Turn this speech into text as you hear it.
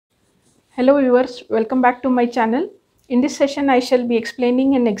Hello viewers, welcome back to my channel. In this session I shall be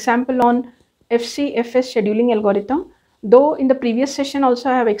explaining an example on FCFS scheduling algorithm. Though in the previous session also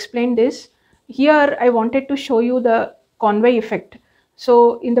I have explained this, here I wanted to show you the Convoy effect.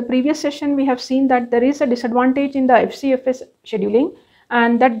 So in the previous session we have seen that there is a disadvantage in the FCFS scheduling,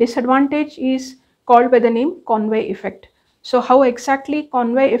 and that disadvantage is called by the name Convoy effect. So how exactly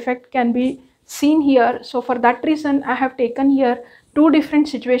Convoy effect can be seen here? So for that reason I have taken here two different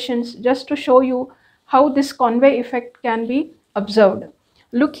situations just to show you how this Convoy effect can be observed.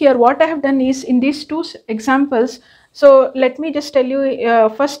 Look here, what I have done is in these two examples. So let me just tell you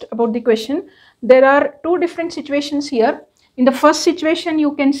first about the question. There are two different situations here. In the first situation,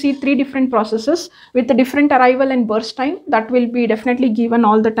 you can see three different processes with the different arrival and burst time. That will be definitely given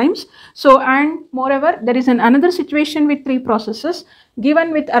all the times. So, and moreover, there is another situation with three processes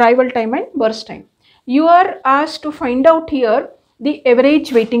given with arrival time and burst time. You are asked to find out here the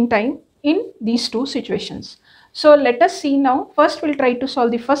average waiting time in these two situations. So let us see now. First we'll try to solve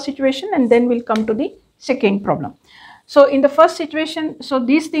the first situation and then we'll come to the second problem. So in the first situation, so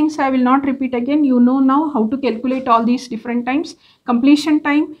these things I will not repeat again. You know now how to calculate all these different times. Completion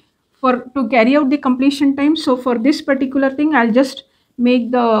time, to carry out the completion time. So for this particular thing, I'll just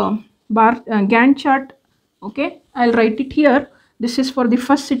make the bar Gantt chart. Okay, I'll write it here. This is for the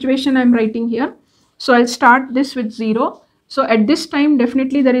first situation I'm writing here. So I'll start this with 0. So at this time,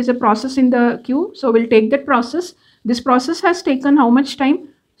 definitely there is a process in the queue. So we'll take that process. This process has taken how much time?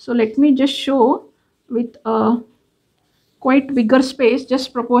 So let me just show with a quite bigger space,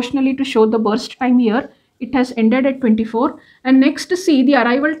 just proportionally to show the burst time here. It has ended at 24. And next, see, the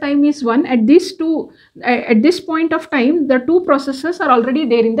arrival time is 1. At this point of time, the two processes are already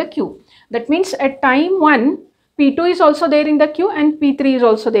there in the queue. That means at time 1, P2 is also there in the queue and P3 is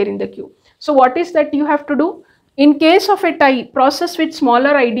also there in the queue. So what is that you have to do? In case of a tie, process with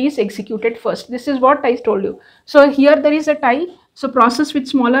smaller ID is executed first. This is what I told you. So here there is a tie. So process with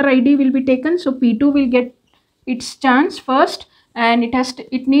smaller ID will be taken. So P2 will get its chance first, and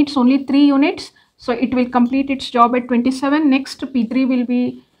it needs only 3 units. So it will complete its job at 27. Next, P3 will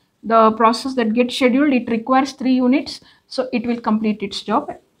be the process that gets scheduled. It requires 3 units. So it will complete its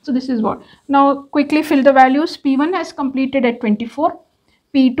job. So this is what. Now quickly fill the values. P1 has completed at 24.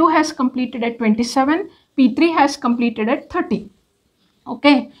 P2 has completed at 27. P3 has completed at 30.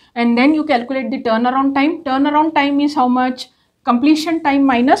 Okay, and then you calculate the turnaround time. Turnaround time is how much? Completion time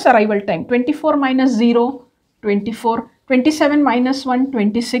minus arrival time. 24 minus 0, 24. 27 minus 1,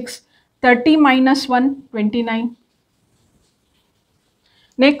 26. 30 minus 1, 29.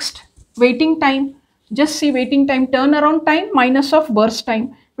 Next, waiting time. Just see waiting time. Turnaround time minus of burst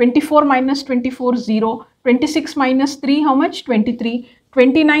time. 24 minus 24, 0. 26 minus 3, how much? 23.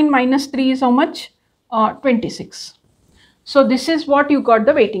 29 minus 3 is how much? 26. So this is what you got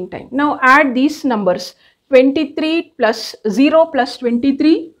the waiting time. Now add these numbers, 23 plus 0 plus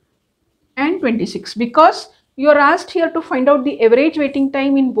 23 and 26, because you are asked here to find out the average waiting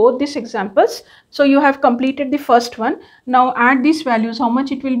time in both these examples. So you have completed the first one. Now add these values, how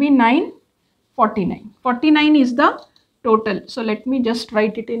much it will be? 9, 49. 49 is the total. So let me just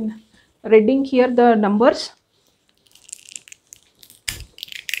write it in reading here the numbers.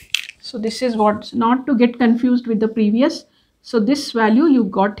 So this is what, not to get confused with the previous. So this value you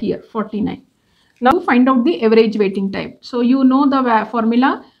got here, 49. Now find out the average waiting time. So you know the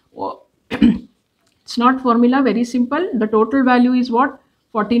formula. It's not formula, very simple. The total value is what?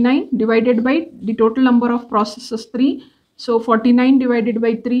 49 divided by the total number of processes 3. So 49 divided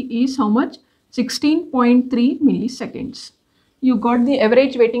by 3 is how much? 16.3 milliseconds. You got the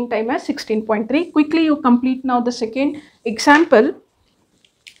average waiting time as 16.3. Quickly you complete now the second example.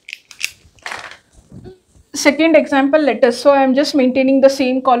 Second example, let us. So I am just maintaining the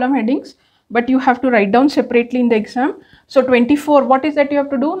same column headings, but you have to write down separately in the exam. So 24, what is that you have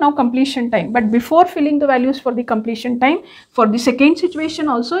to do? Now completion time. But before filling the values for the completion time, for the second situation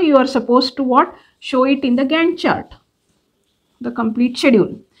also, you are supposed to what? Show it in the Gantt chart, the complete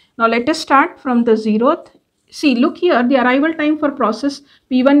schedule. Now let us start from the 0th. See, look here, the arrival time for process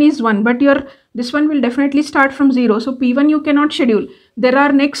P1 is 1, but this one will definitely start from 0. So P1 you cannot schedule. There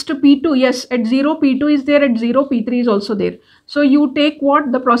are next P2, yes, at 0 P2 is there, at 0 P3 is also there. So you take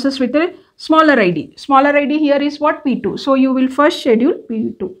what? The process with a smaller ID. Smaller ID here is what? P2. So you will first schedule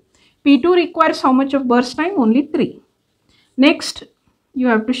P2. P2 requires how much of burst time? Only 3. Next, you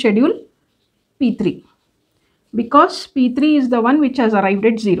have to schedule P3, because P3 is the one which has arrived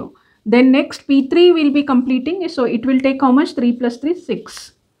at 0. Then next P3 will be completing. So it will take how much? 3 plus 3,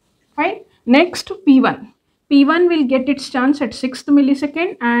 6. Fine. Next P1. P1 will get its chance at 6th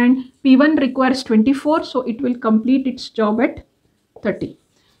millisecond, and P1 requires 24. So it will complete its job at 30.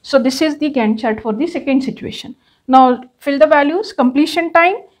 So this is the Gantt chart for the second situation. Now fill the values. Completion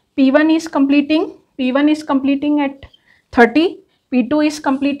time, P1 is completing at 30, P2 is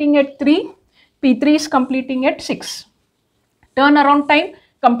completing at 3, P3 is completing at 6. Turnaround time,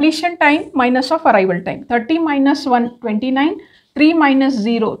 completion time minus of arrival time. 30 minus 1, 29, 3 minus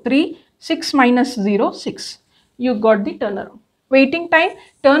 0, 3, 6 minus 0, 6. You got the turnaround. Waiting time,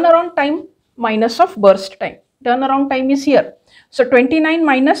 turnaround time minus of burst time. Turnaround time is here. So 29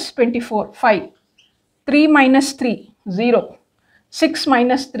 minus 24, 5. 3 minus 3, 0. 6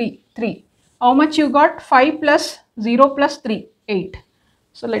 minus 3, 3. How much you got? 5 plus 0 plus 3, 8.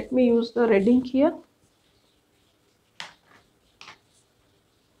 So let me use the red ink here.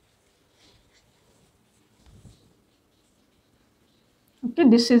 Okay,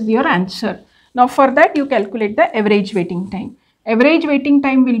 this is your answer. Now for that you calculate the average waiting time. Average waiting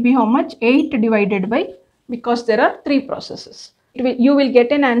time will be how much? 8 divided by, because there are 3 processes. You will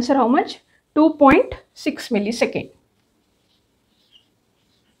get an answer how much? 2.6 millisecond.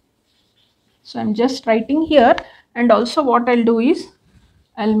 So I am just writing here, and also what I will do is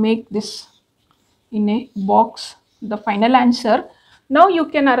I will make this in a box, the final answer. Now you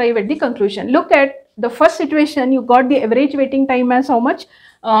can arrive at the conclusion. Look at the first situation, you got the average waiting time as how much?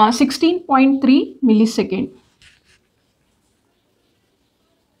 16.3 millisecond.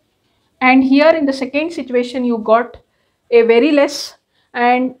 And here in the second situation you got a very less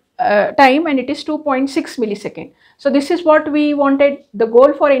and time, and it is 2.6 millisecond. So this is what we wanted. The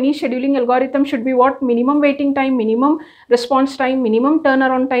goal for any scheduling algorithm should be what? Minimum waiting time, minimum response time, minimum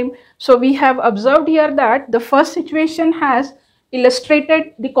turnaround time. So we have observed here that the first situation has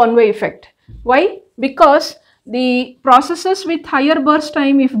illustrated the Convoy effect. Why? Because the processes with higher burst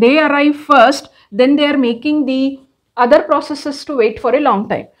time, if they arrive first, then they are making the other processes to wait for a long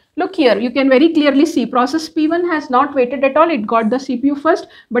time. Look here, you can very clearly see process P1 has not waited at all. It got the CPU first,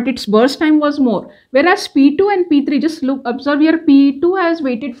 but its burst time was more. Whereas P2 and P3, just look, observe here, P2 has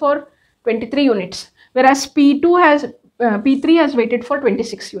waited for 23 units, whereas P3 has waited for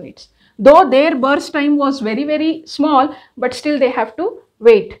 26 units. Though their burst time was very, very small, but still they have to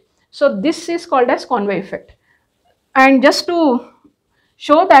wait. So this is called as Convoy effect. And just to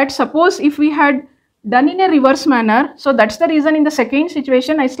show that, suppose if we had done in a reverse manner, so that's the reason in the second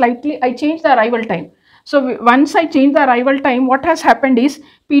situation I changed the arrival time. So once I change the arrival time, what has happened is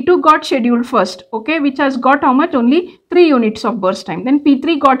P2 got scheduled first, okay, which has got how much? Only 3 units of burst time. Then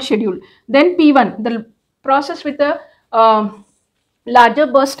P3 got scheduled. Then P1, the process with the larger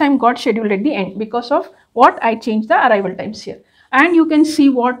burst time, got scheduled at the end. Because of what? I changed the arrival times here. And you can see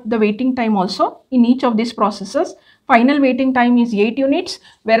what the waiting time also in each of these processes. Final waiting time is 8 units,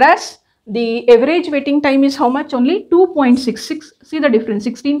 whereas the average waiting time is how much? Only 2.66. See the difference,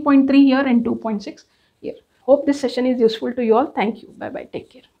 16.3 here and 2.6 here. Hope this session is useful to you all. Thank you. Bye bye.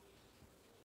 Take care.